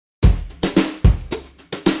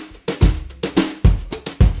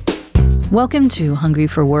Welcome to Hungry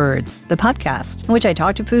for Words, the podcast in which I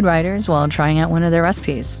talk to food writers while trying out one of their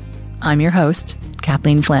recipes. I'm your host,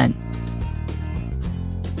 Kathleen Flynn.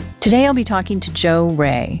 Today I'll be talking to Joe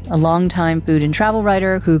Ray, a longtime food and travel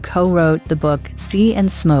writer who co-wrote the book Sea and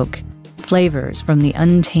Smoke, Flavors from the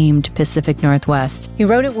Untamed Pacific Northwest. He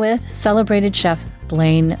wrote it with celebrated chef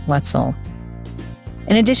Blaine Wetzel.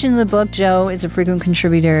 In addition to the book, Joe is a frequent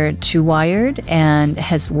contributor to Wired, and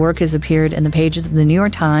his work has appeared in the pages of the New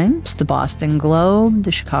York Times, the Boston Globe,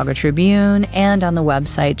 the Chicago Tribune, and on the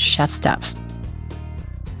website Chef Steps.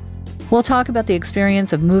 We'll talk about the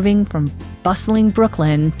experience of moving from bustling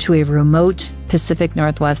Brooklyn to a remote Pacific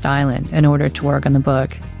Northwest island in order to work on the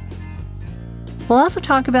book. We'll also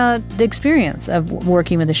talk about the experience of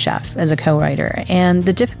working with a chef as a co-writer and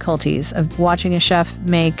the difficulties of watching a chef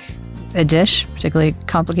make a dish, particularly a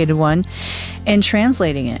complicated one, and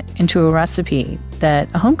translating it into a recipe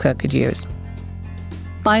that a home cook could use.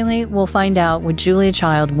 Finally, we'll find out what Julia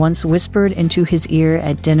Child once whispered into his ear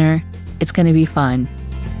at dinner. It's going to be fun.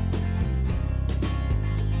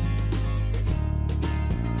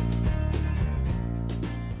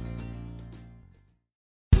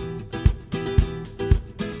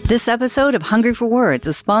 This episode of Hungry for Words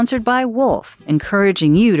is sponsored by Wolf,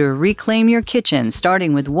 encouraging you to reclaim your kitchen,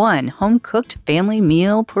 starting with one home-cooked family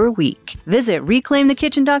meal per week. Visit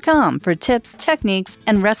reclaimthekitchen.com for tips, techniques,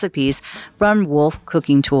 and recipes from Wolf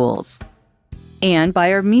cooking tools. And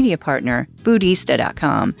by our media partner,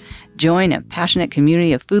 Foodista.com. Join a passionate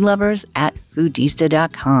community of food lovers at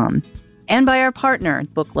Foodista.com. And by our partner,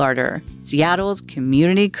 Booklarder, Seattle's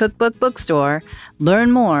community cookbook bookstore.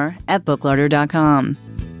 Learn more at Booklarder.com.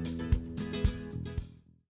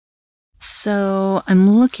 So I'm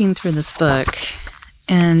looking through this book,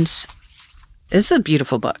 and it's a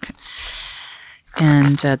beautiful book.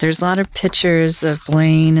 And there's a lot of pictures of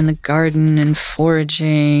Blaine in the garden and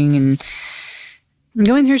foraging, and I'm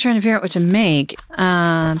going through trying to figure out what to make.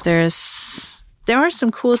 There are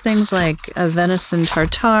some cool things like a venison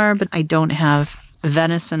tartare, but I don't have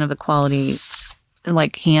venison of the quality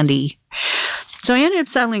like handy. So I ended up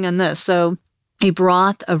settling on this. So a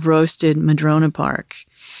broth of roasted madrona bark.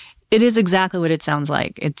 It is exactly what it sounds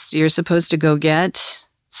like. You're supposed to go get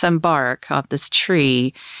some bark off this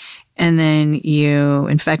tree, and then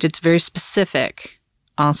in fact, it's very specific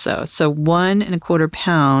also. So 1 1/4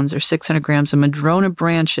 pounds or 600 grams of madrona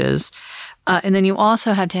branches. And then you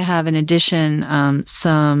also have to have, in addition,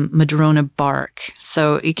 some madrona bark.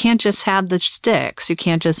 So you can't just have the sticks. You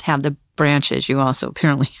can't just have the branches. You also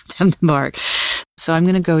apparently have to have the bark. So I'm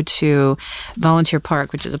going to go to Volunteer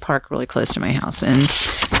Park, which is a park really close to my house. And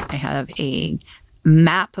I have a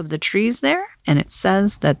map of the trees there. And it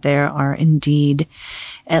says that there are indeed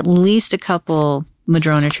at least a couple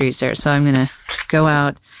madrona trees there. So I'm going to go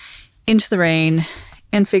out into the rain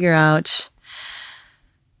and figure out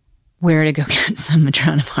where to go get some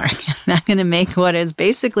madrona bark. And I'm going to make what is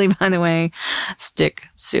basically, by the way, stick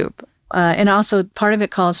soup. And also part of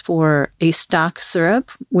it calls for a stock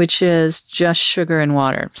syrup, which is just sugar and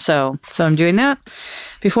water. So I'm doing that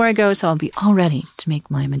before I go. So I'll be all ready to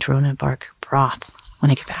make my madrona bark broth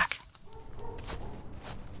when I get back.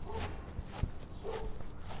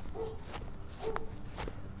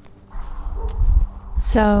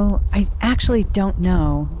 So I actually don't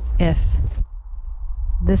know if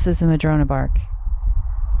this is a madrona bark.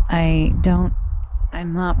 I'm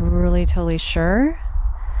not really totally sure.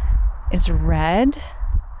 It's red.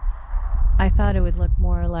 I thought it would look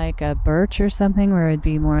more like a birch or something, where it'd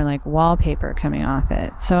be more like wallpaper coming off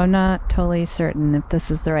it. So I'm not totally certain if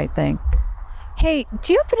this is the right thing. Hey,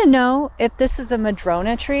 do you happen to know if this is a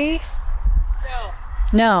madrona tree? No.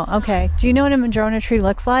 No, okay. Do you know what a madrona tree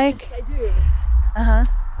looks like? Yes, I do.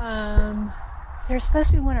 Uh-huh. There's supposed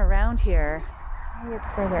to be one around here. Maybe it's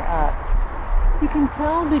further up. You can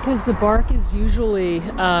tell because the bark is usually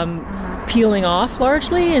peeling off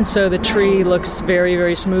largely, and so the tree looks very,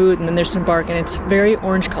 very smooth, and then there's some bark, and it's very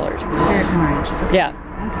orange colored. Very orange. Okay. Yeah.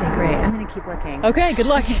 Okay, great. I'm going to keep looking. Okay, good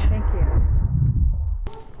luck. Thank you.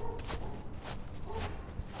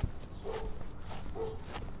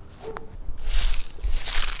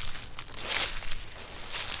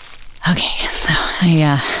 Okay, so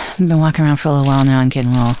I've been walking around for a little while now. I'm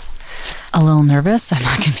getting a little nervous. I'm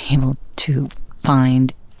not going to be able to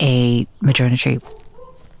find a madrona tree.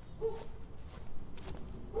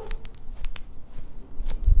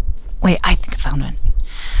 Wait, I think I found one.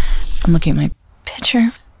 I'm looking at my picture,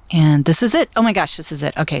 and this is it. Oh my gosh, this is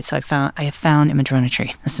it. Okay, so I have found a madrona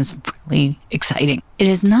tree. This is really exciting. It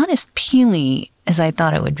is not as peely as I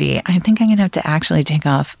thought it would be. I think I'm going to have to actually take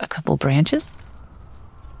off a couple branches.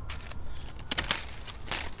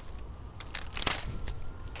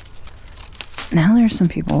 Now there's some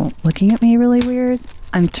people looking at me really weird.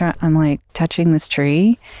 I'm like touching this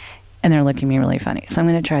tree and they're looking at me really funny. So I'm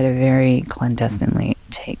going to try to very clandestinely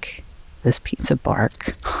take this piece of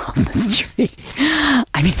bark off this tree.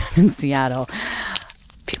 I mean, I'm in Seattle.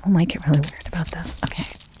 People might get really weird about this. Okay.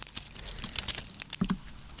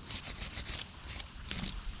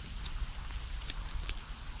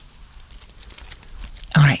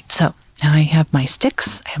 All right, so now I have my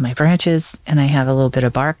sticks, I have my branches, and I have a little bit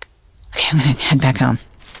of bark. Okay, I'm going to head back home.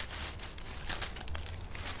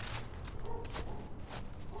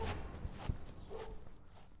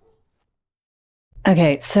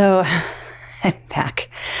 Okay, so I'm back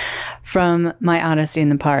from my odyssey in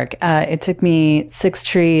the park. It took me 6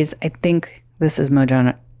 trees. I think this is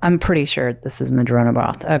Madrona. I'm pretty sure this is Madrona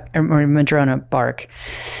Madrona bark.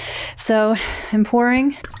 So I'm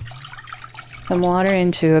pouring some water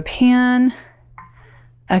into a pan.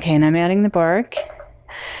 Okay, and I'm adding the bark.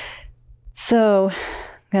 So I'm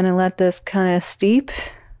going to let this kind of steep.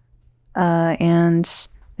 And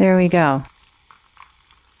there we go.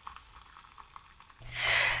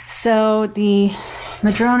 So the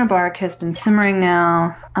Madrona bark has been simmering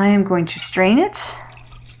now. I am going to strain it.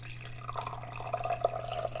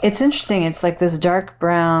 It's interesting. It's like this dark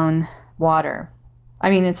brown water. I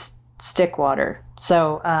mean, it's stick water.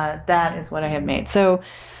 So that is what I have made. So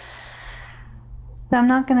I'm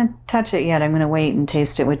not going to touch it yet. I'm going to wait and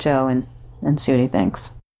taste it with Joe and see what he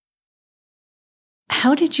thinks.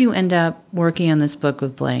 How did you end up working on this book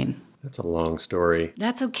with Blaine? That's a long story.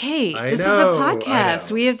 That's okay. This is a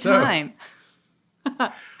podcast. We have time.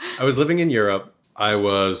 I was living in Europe. I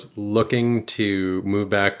was looking to move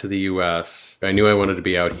back to the U.S. I knew I wanted to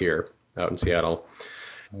be out here, out in Seattle.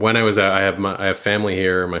 When I was out, I have family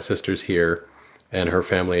here. My sister's here, and her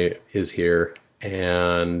family is here.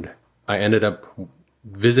 And I ended up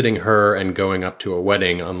visiting her and going up to a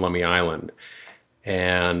wedding on Lummi Island.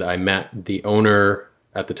 And I met the owner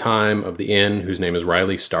at the time of the inn, whose name is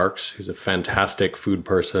Riley Starks, who's a fantastic food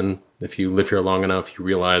person. If you live here long enough, you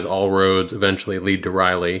realize all roads eventually lead to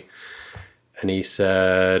Riley. And he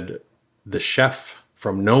said, the chef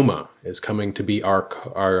from Noma is coming to be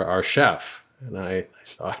our chef. And I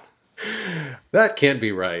thought, that can't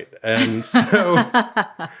be right. And so,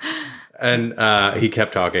 and he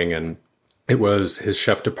kept talking, and it was his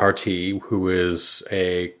chef de partie, who is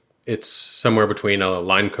it's somewhere between a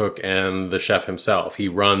line cook and the chef himself.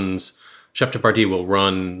 Chef de partie will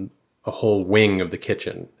run a whole wing of the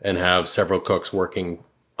kitchen and have several cooks working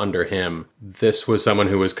under him. This was someone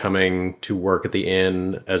who was coming to work at the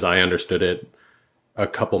inn, as I understood it. A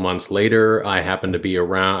couple months later, I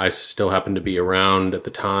still happened to be around at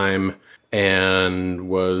the time, and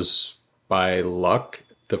was, by luck,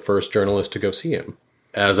 the first journalist to go see him.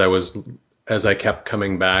 As I kept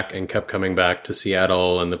coming back to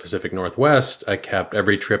Seattle and the Pacific Northwest,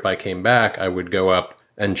 every trip I came back, I would go up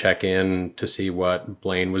and check in to see what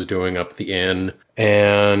Blaine was doing up at the inn.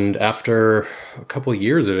 And after a couple of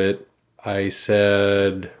years of it, I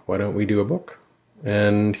said, why don't we do a book?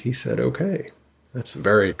 And he said, okay. That's a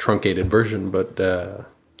very truncated version, but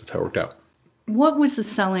that's how it worked out. What was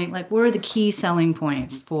what are the key selling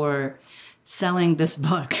points for selling this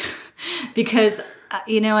book? Because,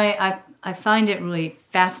 I find it really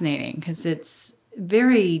fascinating because it's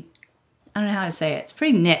very, I don't know how to say it. It's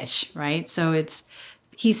pretty niche, right? So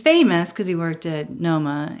he's famous because he worked at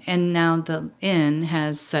Noma, and now the inn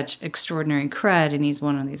has such extraordinary cred, and he's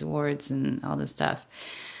won all these awards and all this stuff.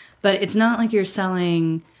 But it's not like you're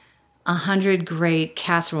selling 100 great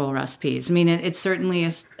casserole recipes. I mean, it certainly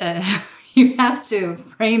is. You have to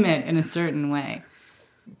frame it in a certain way.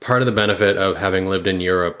 Part of the benefit of having lived in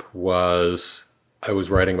Europe was I was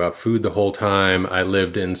writing about food the whole time. I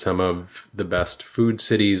lived in some of the best food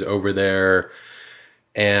cities over there.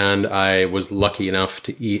 And I was lucky enough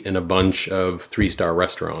to eat in a bunch of 3-star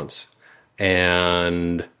restaurants.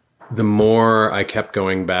 And the more I kept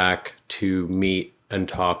going back to meet and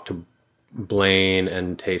talk to Blaine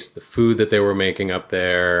and taste the food that they were making up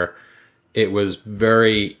there, it was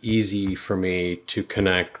very easy for me to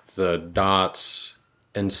connect the dots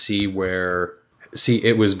and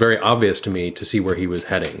it was very obvious to me to see where he was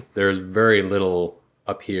heading. There's very little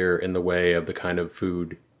up here in the way of the kind of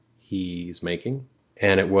food he's making.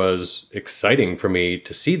 And it was exciting for me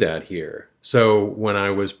to see that here. So when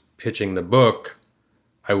I was pitching the book,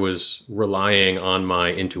 I was relying on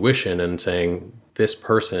my intuition and saying, this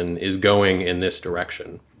person is going in this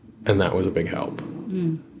direction. And that was a big help.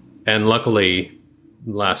 Mm. And luckily,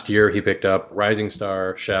 last year he picked up Rising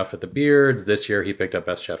Star Chef at the Beards. This year he picked up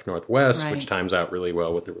Best Chef Northwest, right, which times out really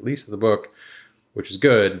well with the release of the book, which is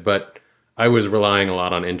good. But I was relying a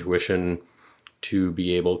lot on intuition to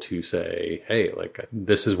be able to say, hey, like,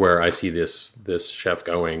 this is where I see this chef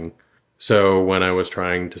going. So when I was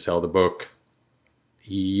trying to sell the book,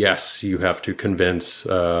 yes, you have to convince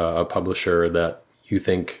a publisher that you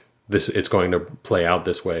think it's going to play out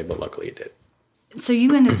this way, but luckily it did. So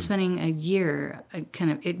you ended up spending a year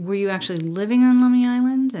were you actually living on Lummi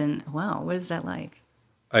Island? And wow, what is that like?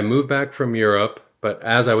 I moved back from Europe, but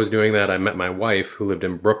as I was doing that, I met my wife who lived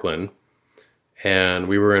in Brooklyn. And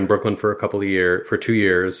we were in Brooklyn for 2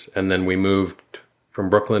 years. And then we moved from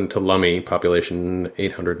Brooklyn to Lummi, population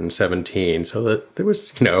 817. So that there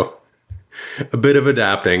was, a bit of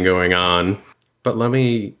adapting going on. But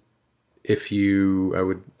Lummi, I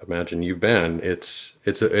would imagine you've been, it's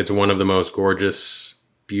one of the most gorgeous,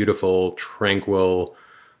 beautiful, tranquil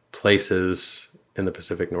places in the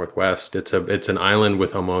Pacific Northwest. It's an island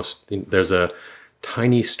with there's a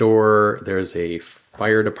tiny store, there's a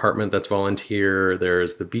fire department that's volunteer,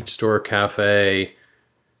 there's the beach store cafe,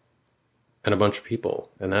 and a bunch of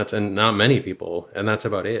people, and not many people, and that's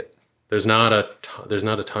about it. There's not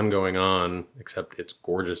a ton going on, except it's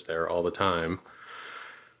gorgeous there all the time.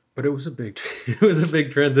 But it was a big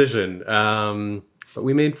transition. But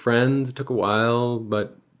we made friends. It took a while,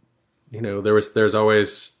 but there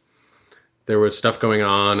was stuff going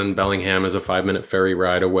on, and Bellingham is a 5-minute ferry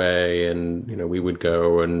ride away, and we would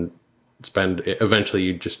go and eventually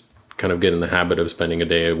you just kind of get in the habit of spending a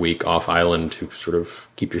day a week off island to sort of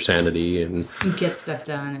keep your sanity and get stuff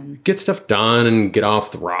done and get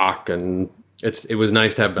off the rock. And it was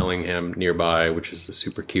nice to have Bellingham nearby, which is a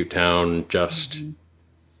super cute town just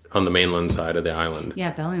on the mainland side of the island.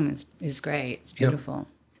 Yeah, Bellingham is great. It's beautiful. Yep.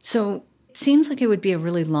 So it seems like it would be a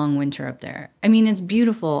really long winter up there. I mean, it's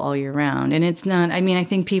beautiful all year round, and it's not, I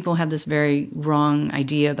think people have this very wrong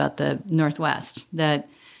idea about the Northwest, that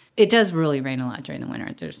it does really rain a lot during the winter.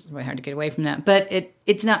 It's really hard to get away from that. But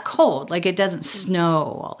it's not cold. Like, it doesn't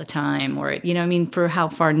snow all the time. Or, for how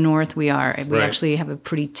far north we are, we actually have a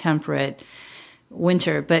pretty temperate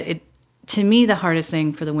winter. But to me, the hardest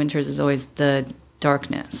thing for the winters is always the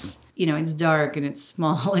darkness. It's dark and it's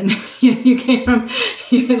small. And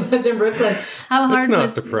you lived in Brooklyn. How hard was it?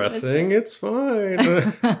 It's not depressing. It's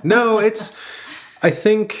fine. No, I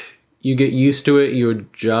think you get used to it, you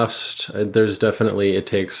adjust. It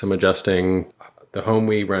takes some adjusting. The home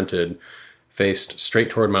we rented faced straight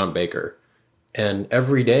toward Mount Baker. And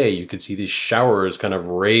every day you could see these showers kind of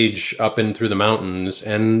rage up and through the mountains.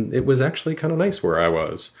 And it was actually kind of nice where I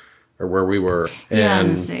was, or where we were.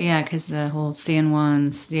 Because the whole San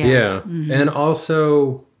Juans. Yeah. Yeah. Mm-hmm. And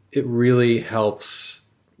also it really helps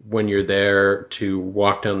when you're there to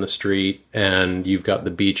walk down the street and you've got the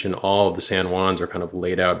beach and all of the San Juans are kind of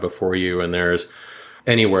laid out before you. And there's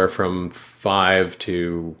anywhere from 5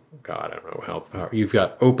 to, God, I don't know how you've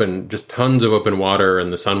got just tons of open water,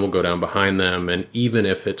 and the sun will go down behind them. And even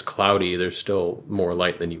if it's cloudy, there's still more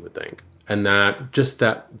light than you would think. And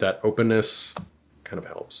that openness kind of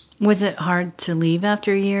helps. Was it hard to leave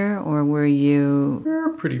after a year, or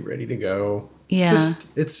we're pretty ready to go? Yeah.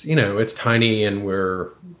 It's tiny, and we're,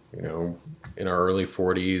 in our early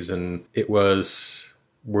 40s, and it was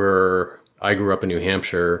where I grew up in New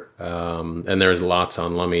Hampshire, and there's lots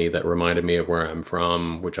on Lummi that reminded me of where I'm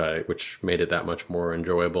from, which made it that much more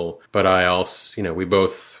enjoyable. But I also, we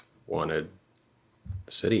both wanted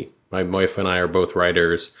the city. My wife and I are both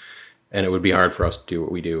writers, and it would be hard for us to do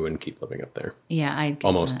what we do and keep living up there. Yeah, I get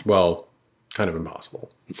almost that. Well, kind of impossible.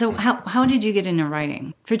 So how did you get into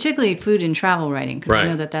writing, particularly food and travel writing? Because I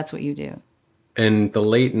know that's what you do. In the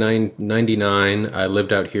late 99, I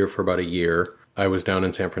lived out here for about a year. I was down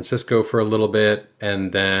in San Francisco for a little bit,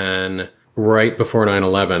 and then right before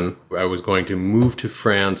 9/11, I was going to move to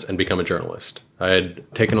France and become a journalist. I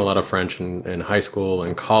had taken a lot of French in high school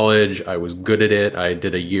and college. I was good at it. I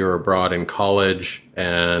did a year abroad in college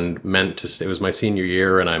and meant to stay. It was my senior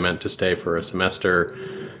year, and I meant to stay for a semester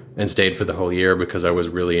and stayed for the whole year because I was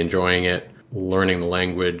really enjoying it, learning the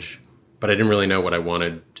language. But I didn't really know what I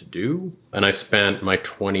wanted to do. And I spent my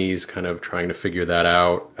 20s kind of trying to figure that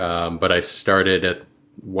out. But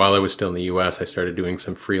while I was still in the US, I started doing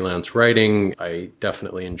some freelance writing. I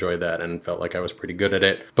definitely enjoyed that and felt like I was pretty good at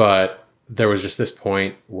it. But there was just this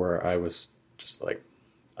point where I was just like,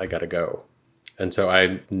 I gotta go. And so I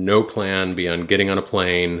had no plan beyond getting on a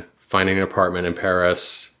plane, finding an apartment in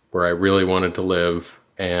Paris where I really wanted to live.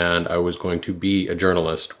 And I was going to be a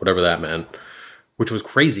journalist, whatever that meant, which was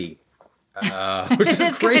crazy. Which is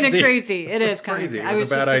it's crazy. Kind of crazy. It is crazy. Kind of. It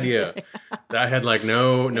was a bad idea. I had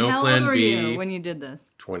no plan B. How old were you when you did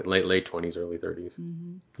this? Late 20s, early 30s.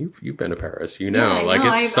 Mm-hmm. You've been to Paris,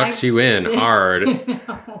 it sucks you in hard.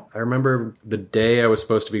 I I remember the day I was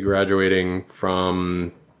supposed to be graduating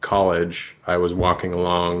from college, I was walking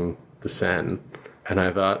along the Seine, and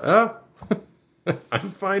I thought, oh,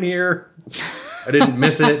 I'm fine here. I didn't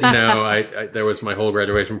miss it. You know, I there was my whole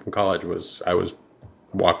graduation from college I was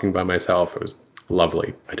walking by myself. It was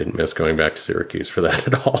lovely. I didn't miss going back to Syracuse for that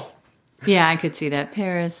at all. Yeah, I could see that.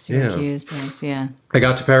 Paris, Syracuse, Paris, yeah. I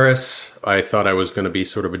got to Paris. I thought I was going to be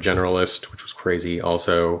sort of a generalist, which was crazy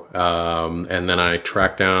also. And then I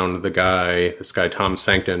tracked down this guy, Tom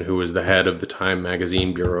Sankton, who was the head of the Time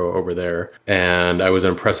magazine bureau over there. And I was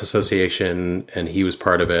in a press association, and he was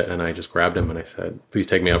part of it. And I just grabbed him and I said, please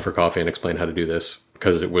take me out for coffee and explain how to do this.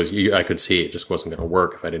 Because I could see it just wasn't going to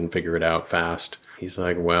work if I didn't figure it out fast. He's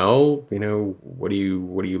like, well, you know, what do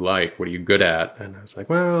you like? What are you good at? And I was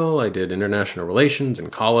like, well, I did international relations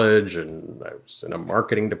in college, and I was in a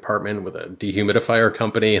marketing department with a dehumidifier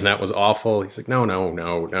company, and that was awful. He's like, no.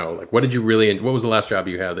 Like, what was the last job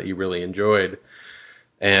you had that you really enjoyed?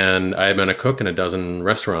 And I had been a cook in a dozen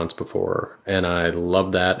restaurants before, and I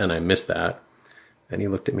loved that, and I missed that. And he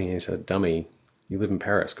looked at me and he said, dummy, you live in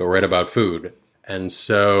Paris. Go write about food. And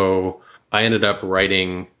so I ended up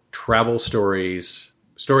writing travel stories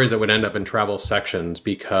that would end up in travel sections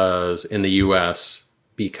because in the US,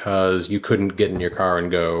 because you couldn't get in your car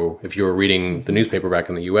and go, if you were reading the newspaper back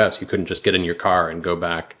in the US, you couldn't just get in your car and go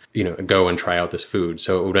back, you know, go and try out this food.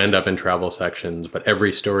 So it would end up in travel sections. But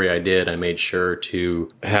every story I did, I made sure to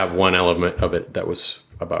have one element of it that was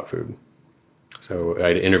about food. So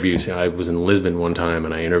I was in Lisbon one time,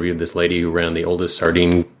 and I interviewed this lady who ran the oldest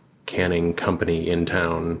sardine canning company in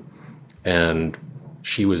town. And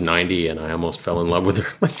she was 90, and I almost fell in love with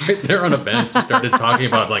her, like right there on a bench. We started talking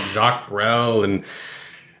about like Jacques Brel, and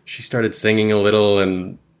she started singing a little,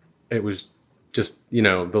 and it was just, you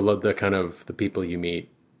know, the kind of the people you meet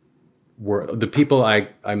were the people I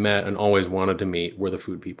met and always wanted to meet were the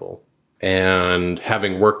food people. And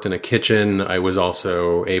having worked in a kitchen, I was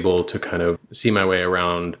also able to kind of see my way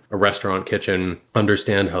around a restaurant kitchen,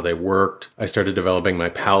 understand how they worked. I started developing my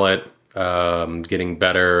palate, getting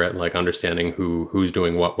better at like understanding who's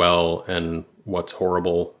doing what well and what's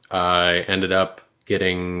horrible. I ended up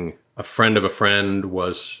getting a friend of a friend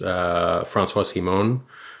was Francois Simon,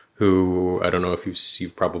 who I don't know if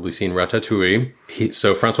you've probably seen Ratatouille.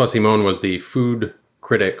 So Francois Simon was the food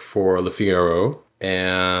critic for Le Figaro,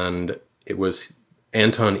 and it was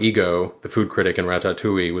Anton Ego, the food critic in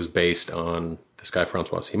Ratatouille, was based on this guy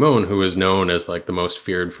Francois Simon, who is known as like the most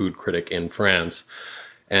feared food critic in France.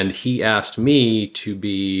 And he asked me to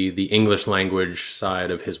be the English language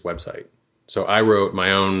side of his website. So I wrote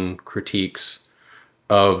my own critiques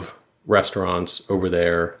of restaurants over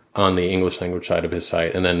there on the English language side of his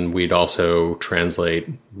site. And then we'd also translate,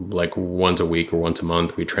 like once a week or once a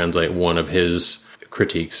month, we'd translate one of his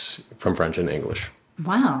critiques from French into English.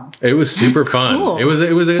 Wow. It was super fun. Cool. It was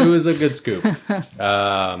a good scoop.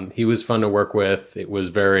 He was fun to work with. It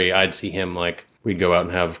was I'd see him like, we'd go out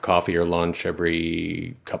and have coffee or lunch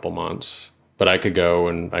every couple months. But I could go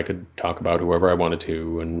and I could talk about whoever I wanted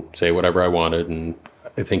to and say whatever I wanted. And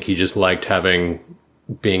I think he just liked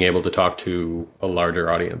being able to talk to a larger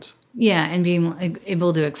audience. Yeah, and being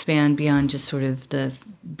able to expand beyond just sort of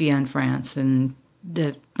beyond France and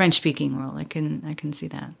the French-speaking world. I can see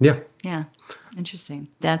that. Yeah. Yeah. Interesting.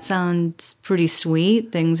 That sounds pretty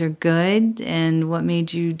sweet. Things are good. And what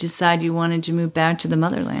made you decide you wanted to move back to the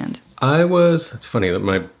motherland? It's funny that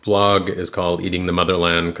my blog is called Eating the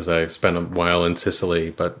Motherland because I spent a while in Sicily,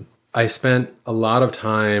 but I spent a lot of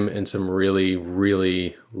time in some really,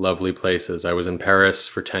 really lovely places. I was in Paris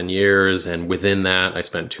for 10 years, and within that, I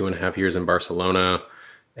spent 2.5 years in Barcelona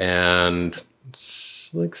and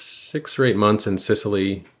like 6 or 8 months in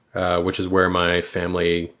Sicily, which is where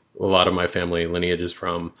a lot of my family lineage is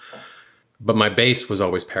from. But my base was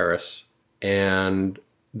always Paris. And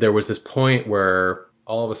there was this point where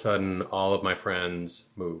all of a sudden, all of my friends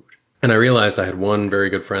moved. And I realized I had one very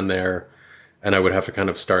good friend there, and I would have to kind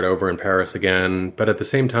of start over in Paris again. But at the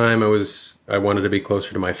same time, I wanted to be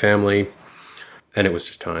closer to my family, and it was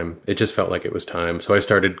just time. It just felt like it was time. So I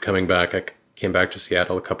started coming back. I came back to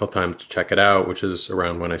Seattle a couple of times to check it out, which is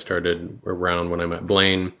around when I met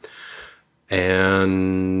Blaine.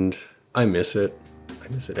 And I miss it. I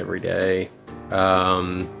miss it every day.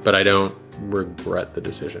 But I don't regret the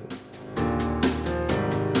decision.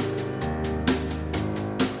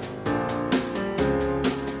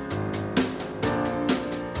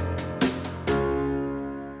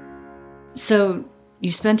 So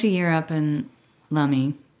you spent a year up in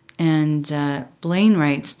Lummi, and Blaine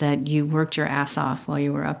writes that you worked your ass off while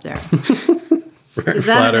you were up there. Is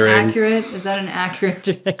that an accurate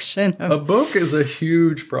depiction? A book is a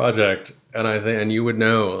huge project, and you would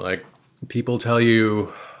know, like, people tell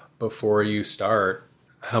you before you start,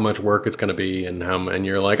 how much work it's going to be, and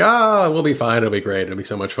you're like, we'll be fine. It'll be great. It'll be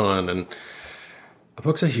so much fun. And the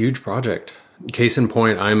book's a huge project. Case in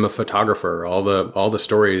point, I'm a photographer. All the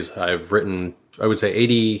stories I've written, I would say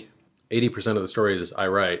 80% of the stories I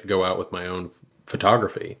write go out with my own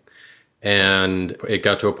photography. And it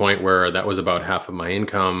got to a point where that was about half of my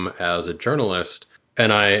income as a journalist.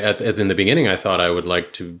 And in the beginning, I thought I would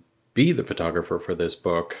like to be the photographer for this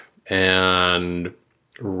book. And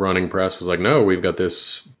Running Press was like, no, we've got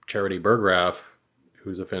this Charity Burgraff,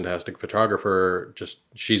 who's a fantastic photographer.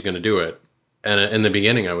 She's going to do it. And in the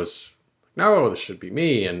beginning, I was, no, this should be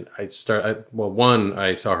me. And I saw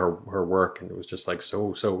her work, and it was just like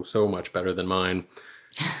so much better than mine.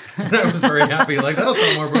 And I was very happy. Like, that'll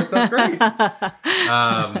sell more books. That's great.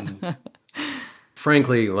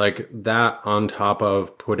 Frankly, like that on top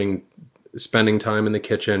of spending time in the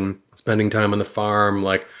kitchen, spending time on the farm,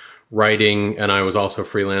 like writing, and I was also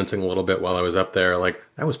freelancing a little bit while I was up there. Like,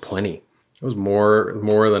 that was plenty. It was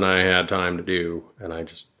more than I had time to do. And I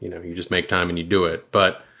just, you just make time and you do it.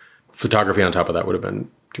 But photography on top of that would have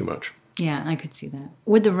been too much. Yeah, I could see that.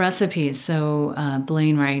 With the recipes, so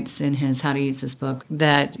Blaine writes in his How to Use This book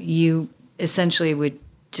that you essentially would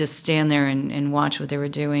just stand there and watch what they were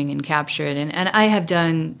doing and capture it. And I have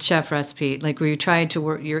done chef recipe, like where you try to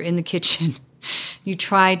work, you're in the kitchen, you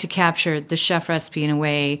try to capture the chef recipe in a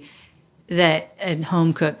way that a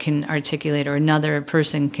home cook can articulate or another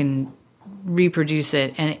person can reproduce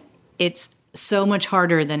it. And it's so much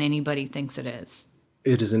harder than anybody thinks it is.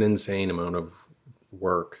 It is an insane amount of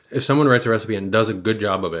work. If someone writes a recipe and does a good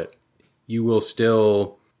job of it, you will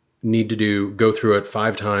still need to go through it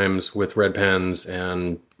 5 times with red pens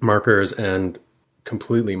and markers and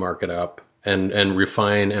completely mark it up and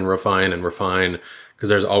refine because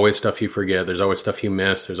there's always stuff you forget. There's always stuff you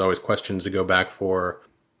miss. There's always questions to go back for.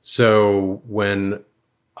 So when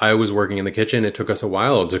I was working in the kitchen, it took us a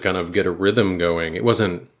while to kind of get a rhythm going. It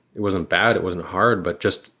wasn't bad. It wasn't hard, but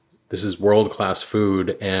just this is world-class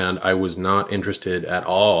food. And I was not interested at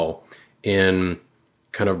all in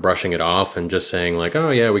kind of brushing it off and just saying like, oh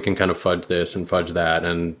yeah, we can kind of fudge this and fudge that.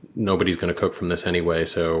 And nobody's going to cook from this anyway.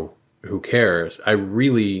 So who cares? I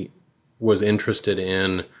really was interested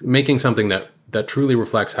in making something that truly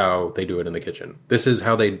reflects how they do it in the kitchen. This is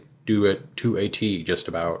how they do it to a T, just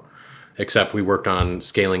about, except we worked on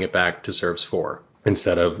scaling it back to serves 4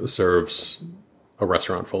 instead of serves a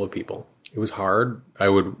restaurant full of people. It was hard. I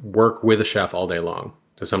would work with a chef all day long.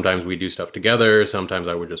 So sometimes we do stuff together. Sometimes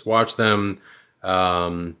I would just watch them.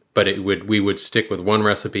 But we would stick with one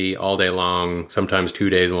recipe all day long, sometimes 2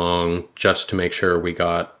 days long, just to make sure we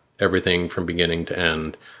got everything from beginning to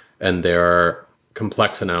end. And they're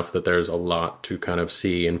complex enough that there's a lot to kind of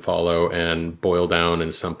see and follow and boil down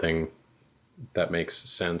into something that makes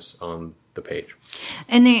sense on the page.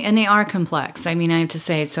 And they are complex. I mean, I have to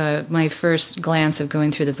say, so my first glance of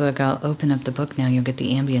going through the book, I'll open up the book now, you'll get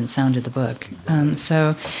the ambient sound of the book.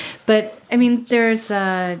 But I mean, there's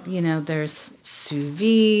sous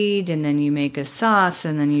vide, and then you make a sauce,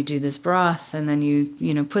 and then you do this broth, and then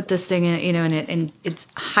you put this thing in, in it, and it's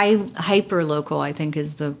hyper local, I think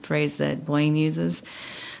is the phrase that Blaine uses.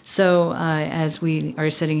 So as we are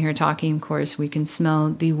sitting here talking, of course, we can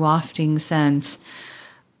smell the wafting scent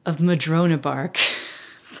of madrona bark.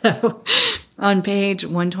 So on page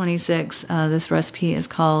 126, this recipe is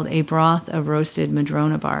called A Broth of Roasted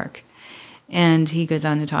Madrona Bark. And he goes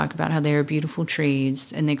on to talk about how they are beautiful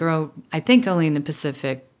trees, and they grow, I think, only in the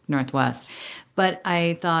Pacific Northwest. But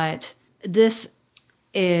I thought this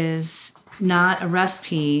is not a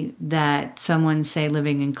recipe that someone, say,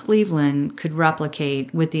 living in Cleveland could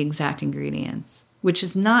replicate with the exact ingredients, which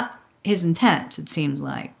is not his intent, it seems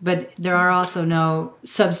like. But there are also no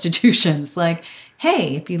substitutions. Like,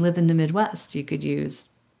 hey, if you live in the Midwest, you could use.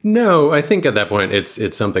 No, I think at that point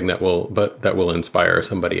it's something that will inspire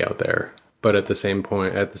somebody out there. But at the same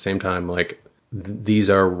time, like these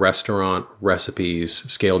are restaurant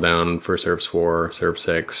recipes scaled down for serves 4, serve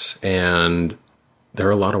 6, and they're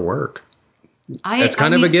a lot of work. It's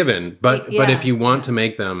kind of a given, but if you want to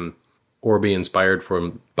make them or be inspired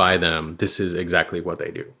by them, this is exactly what they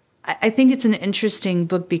do. I think it's an interesting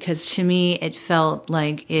book because to me it felt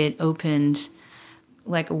like it opened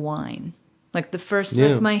like a wine. Like the first,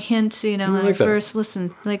 like my hint, when I first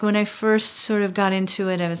listened, like when I first sort of got into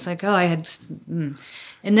it, I was like, oh, and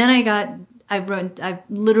then I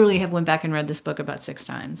literally have went back and read this book about 6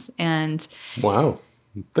 times. And wow,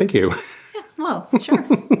 thank you. Yeah, well, sure.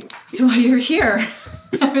 That's why you're here.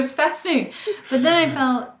 It was fascinating. But then I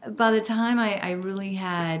felt by the time I really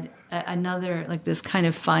had another, like this kind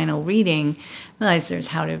of final reading, realized there's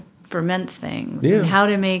how to ferment things Yeah. and how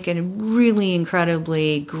to make a really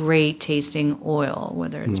incredibly great tasting oil,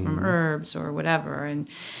 whether it's from herbs or whatever. And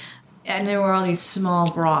there were all these small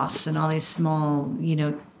broths and all these small,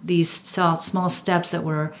 these small steps that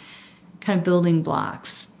were kind of building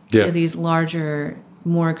blocks to these larger,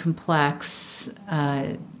 more complex,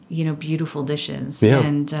 beautiful dishes. Yeah.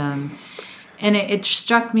 And it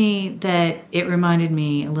struck me that it reminded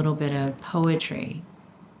me a little bit of poetry,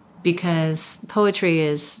 because poetry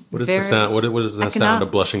is What is very the sound? What does the sound a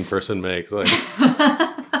blushing person makes? Like,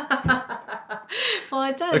 well,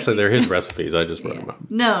 it does. actually, they're his recipes. I just wrote them up.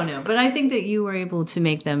 No, but I think that you were able to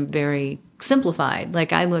make them very simplified.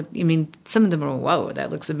 Like some of them are, whoa,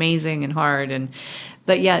 that looks amazing and hard,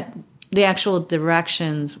 but yet the actual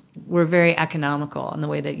directions were very economical in the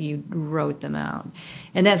way that you wrote them out.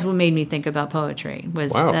 And that's what made me think about poetry,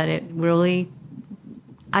 was that it really,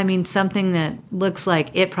 something that looks like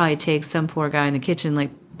it probably takes some poor guy in the kitchen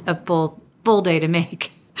like a full day to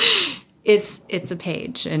make. It's a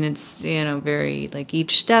page, and it's, very, like,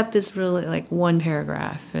 each step is really like one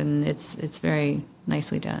paragraph, and it's very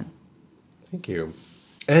nicely done. Thank you.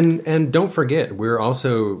 And don't forget, we're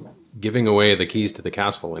also giving away the keys to the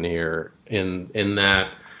castle in here, in that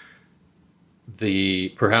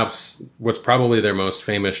perhaps what's probably their most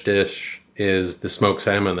famous dish is the smoked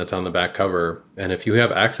salmon that's on the back cover. And if you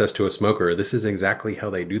have access to a smoker, this is exactly how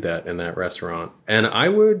they do that in that restaurant. And I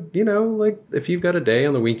would, if you've got a day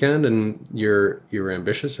on the weekend and you're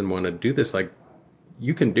ambitious and want to do this, like,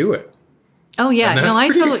 you can do it. Oh yeah, and that's I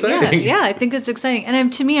pretty totally, exciting. yeah, I think it's exciting.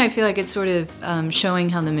 And to me, I feel like it's sort of showing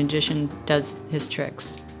how the magician does his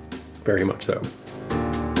tricks. Very much so.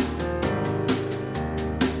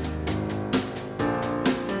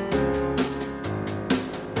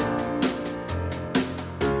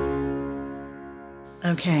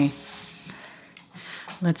 Okay,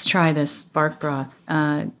 let's try this bark broth.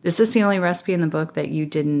 Is this the only recipe in the book that you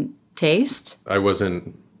didn't taste? I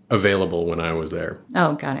wasn't available when I was there.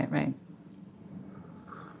 Oh, got it, right.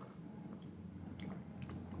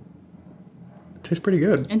 It tastes pretty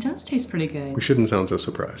good. It does taste pretty good. We shouldn't sound so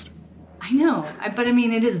surprised. I know, but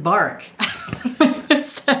it is bark.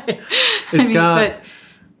 It's got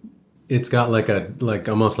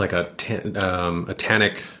almost like a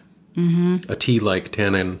tannic, a tea-like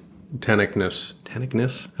tannicness.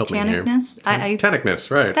 Help me here.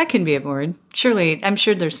 Tannicness, right? That can be a word. Surely, I'm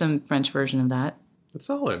sure there's some French version of that. It's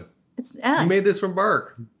solid. You You made this from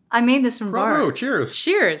bark. I made this from Bravo! bark. Cheers.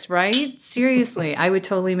 Cheers! Right? Seriously, I would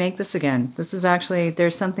totally make this again. This is actually,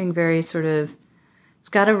 there's something very sort of. It's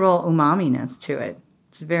got a real umami-ness to it.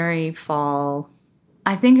 It's very fall.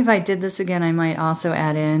 I think if I did this again, I might also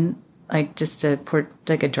add in just a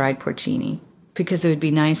dried porcini, because it would be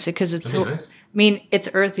nice, because it's Nice. it's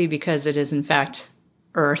earthy because it is in fact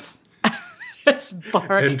earth. It's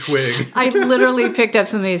bark And twig. I literally picked up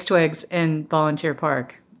some of these twigs in Volunteer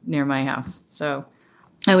Park near my house. So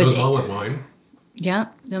I was olive wine. Yeah,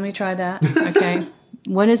 let me try that. Okay.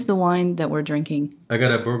 What is the wine that we're drinking? I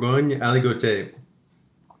got a Bourgogne Aligoté.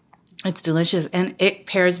 It's delicious, and it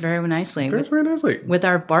pairs very nicely with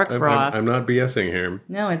our bark broth. I'm not BSing here.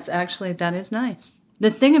 No, it's actually, that is nice. The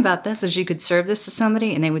thing about this is you could serve this to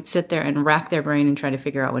somebody, and they would sit there and rack their brain and try to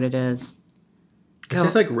figure out what it is. It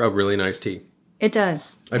tastes like a really nice tea. It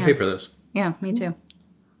does. I'd pay for this. Yeah, me too.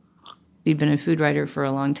 You've been a food writer for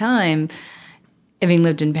a long time, having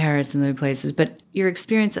lived in Paris and other places, but your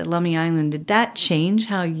experience at Lummi Island, did that change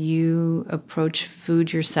how you approach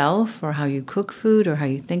food yourself, or how you cook food, or how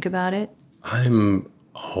you think about it? I'm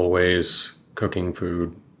always cooking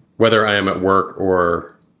food, whether I am at work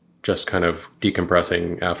or just kind of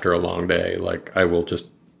decompressing after a long day. Like, I will just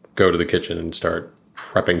go to the kitchen and start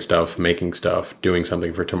prepping stuff, making stuff, doing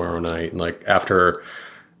something for tomorrow night. Like, after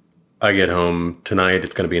I get home tonight,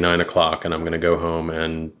 it's going to be 9 o'clock, and I'm going to go home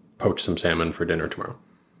and poach some salmon for dinner tomorrow.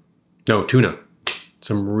 No, tuna.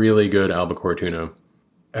 Some really good albacore tuna.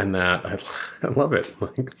 And that, I love it.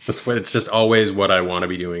 Like, it's just always what I want to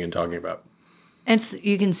be doing and talking about.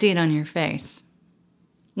 You can see it on your face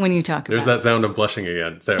when you talk There's about that sound of blushing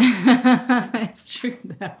again. So It's true,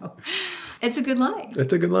 though. It's a good life.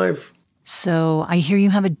 it's a good life. So I hear you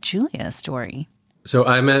have a Julia story. So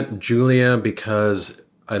I met Julia because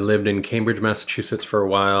I lived in Cambridge, Massachusetts for a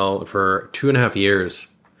while, for 2.5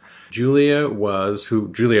 years. Julia,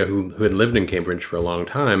 who had lived in Cambridge for a long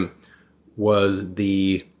time, was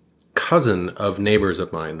the cousin of neighbors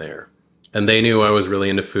of mine there. And they knew I was really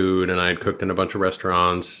into food, and I had cooked in a bunch of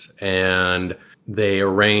restaurants, and they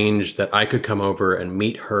arranged that I could come over and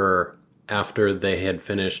meet her after they had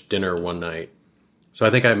finished dinner one night. So I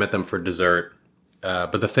think I met them for dessert.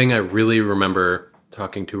 But the thing I really remember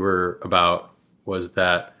talking to her about was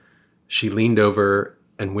that she leaned over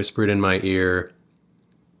and whispered in my ear,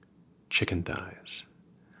 "Chicken thighs."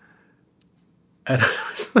 And I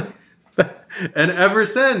was like, and ever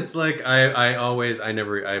since, like,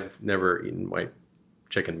 I've never eaten white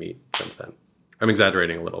chicken meat since then. I'm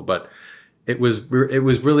exaggerating a little, but it was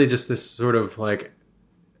really just this sort of like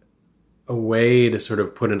a way to sort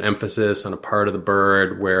of put an emphasis on a part of the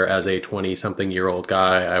bird where as a 20-something-year-old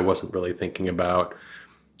guy, I wasn't really thinking about.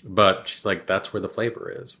 But she's like, that's where the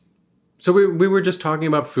flavor is. So we were just talking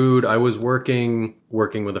about food. I was working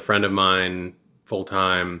with a friend of mine full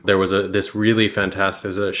time. There was there's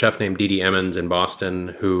a chef named Didi Emmons in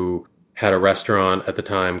Boston who had a restaurant at the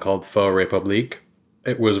time called Pho République.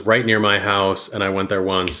 It was right near my house, and I went there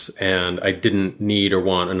once, and I didn't need or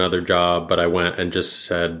want another job, but I went and just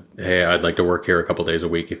said, "Hey, I'd like to work here a couple days a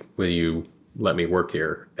week. Will you let me work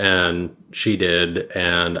here?" And she did,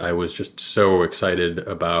 and I was just so excited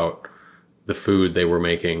about the food they were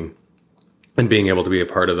making and being able to be a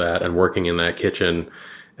part of that and working in that kitchen.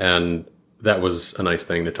 And that was a nice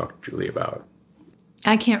thing to talk to Julie about.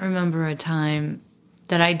 I can't remember a time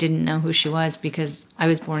that I didn't know who she was because I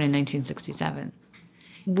was born in 1967.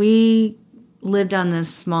 We lived on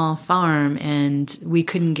this small farm, and we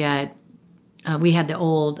couldn't get, we had the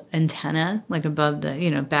old antenna, like above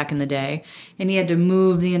the, back in the day, and you had to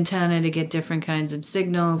move the antenna to get different kinds of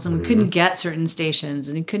signals, and we couldn't get certain stations,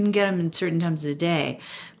 and you couldn't get them in certain times of the day.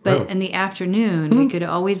 But in the afternoon, we could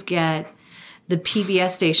always get the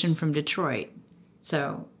PBS station from Detroit.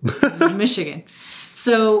 So, this is Michigan.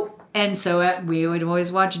 We would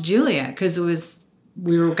always watch Julia, because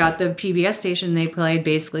we got the PBS station. They played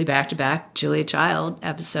basically back-to-back Julia Child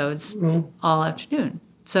episodes all afternoon.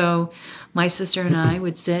 So my sister and I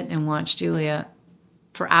would sit and watch Julia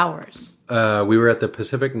for hours. We were at the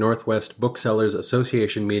Pacific Northwest Booksellers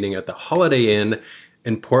Association meeting at the Holiday Inn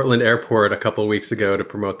in Portland Airport a couple of weeks ago to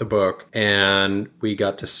promote the book. And we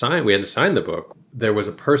had to sign the book. There was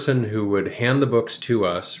a person who would hand the books to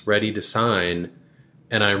us ready to sign.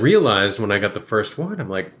 And I realized when I got the first one, I'm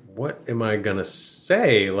like, what am I going to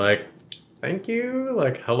say? Like, thank you.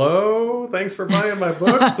 Like, hello. Thanks for buying my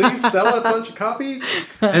book. Please sell a bunch of copies.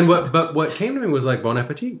 And what came to me was like, bon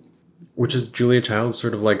appetit, which is Julia Child's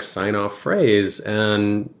sort of like sign-off phrase.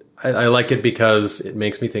 And I like it because it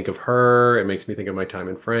makes me think of her. It makes me think of my time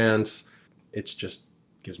in France. It just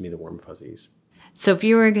gives me the warm fuzzies. So if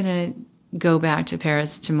you were going to go back to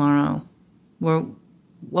Paris tomorrow,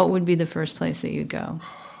 what would be the first place that you'd go?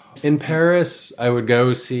 In Paris, I would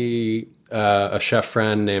go see a chef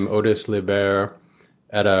friend named Otis Libert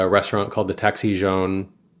at a restaurant called the Taxi Jaune.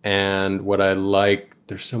 And what I like,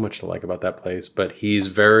 there's so much to like about that place, but he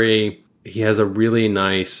has a really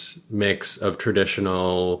nice mix of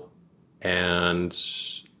traditional and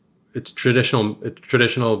it's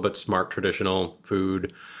traditional but smart traditional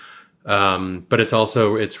food. But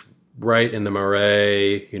it's right in the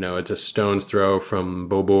Marais. It's a stone's throw from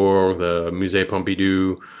Beaubourg, the Musée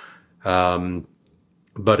Pompidou.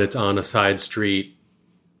 But it's on a side street,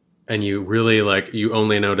 and you really you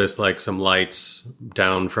only notice like some lights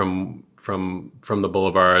down from the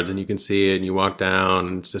boulevards, and you can see it, and you walk down,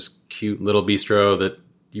 and it's this cute little bistro that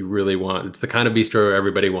you really want. It's the kind of bistro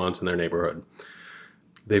everybody wants in their neighborhood.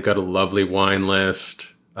 They've got a lovely wine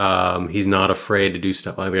list. He's not afraid to do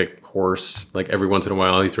stuff like horse. Like every once in a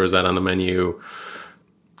while, he throws that on the menu.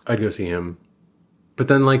 I'd go see him. But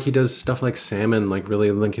then he does stuff like salmon,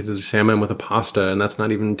 he does salmon with a pasta, and that's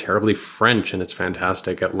not even terribly French, and it's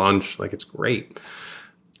fantastic at lunch. It's great.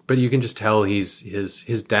 But you can just tell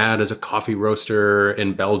his dad is a coffee roaster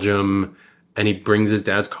in Belgium, and he brings his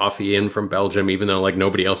dad's coffee in from Belgium, even though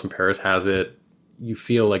nobody else in Paris has it. You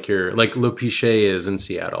feel like you're like Le Pichet is in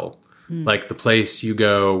Seattle. Like the place you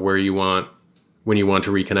go when you want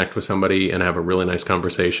to reconnect with somebody and have a really nice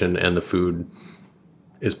conversation, and the food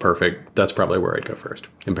is perfect. That's probably where I'd go first,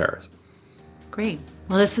 in Paris. Great.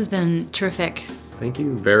 Well, this has been terrific. Thank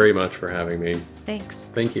you very much for having me. Thanks.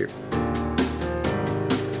 Thank you.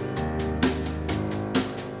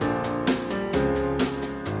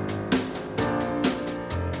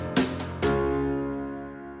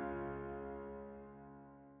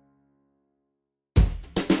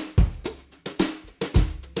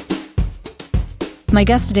 My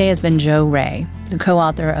guest today has been Joe Ray, the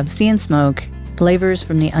co-author of Sea and Smoke, Flavors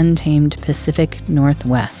from the Untamed Pacific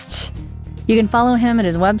Northwest. You can follow him at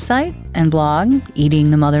his website and blog, Eating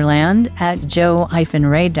the Motherland, at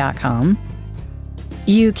joe-ray.com.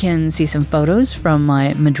 You can see some photos from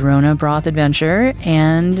my Madrona broth adventure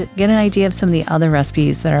and get an idea of some of the other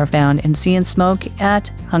recipes that are found in Sea and Smoke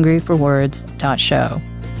at hungryforwords.show.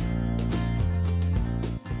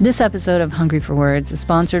 This episode of Hungry for Words is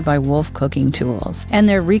sponsored by Wolf Cooking Tools and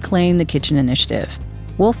their Reclaim the Kitchen initiative.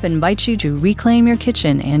 Wolf invites you to reclaim your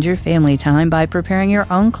kitchen and your family time by preparing your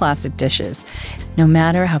own classic dishes, no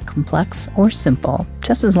matter how complex or simple,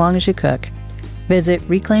 just as long as you cook. Visit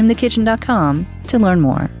reclaimthekitchen.com to learn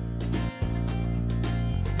more.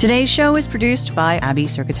 Today's show is produced by Abby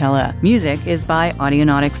Circatella. Music is by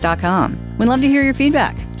Audionautics.com. We'd love to hear your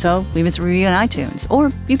feedback, so leave us a review on iTunes,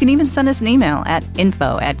 or you can even send us an email at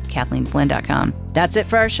info@KathleenFlynn.com. That's it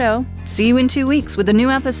for our show. See you in 2 weeks with a new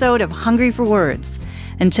episode of Hungry for Words.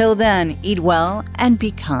 Until then, eat well and be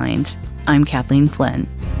kind. I'm Kathleen Flynn.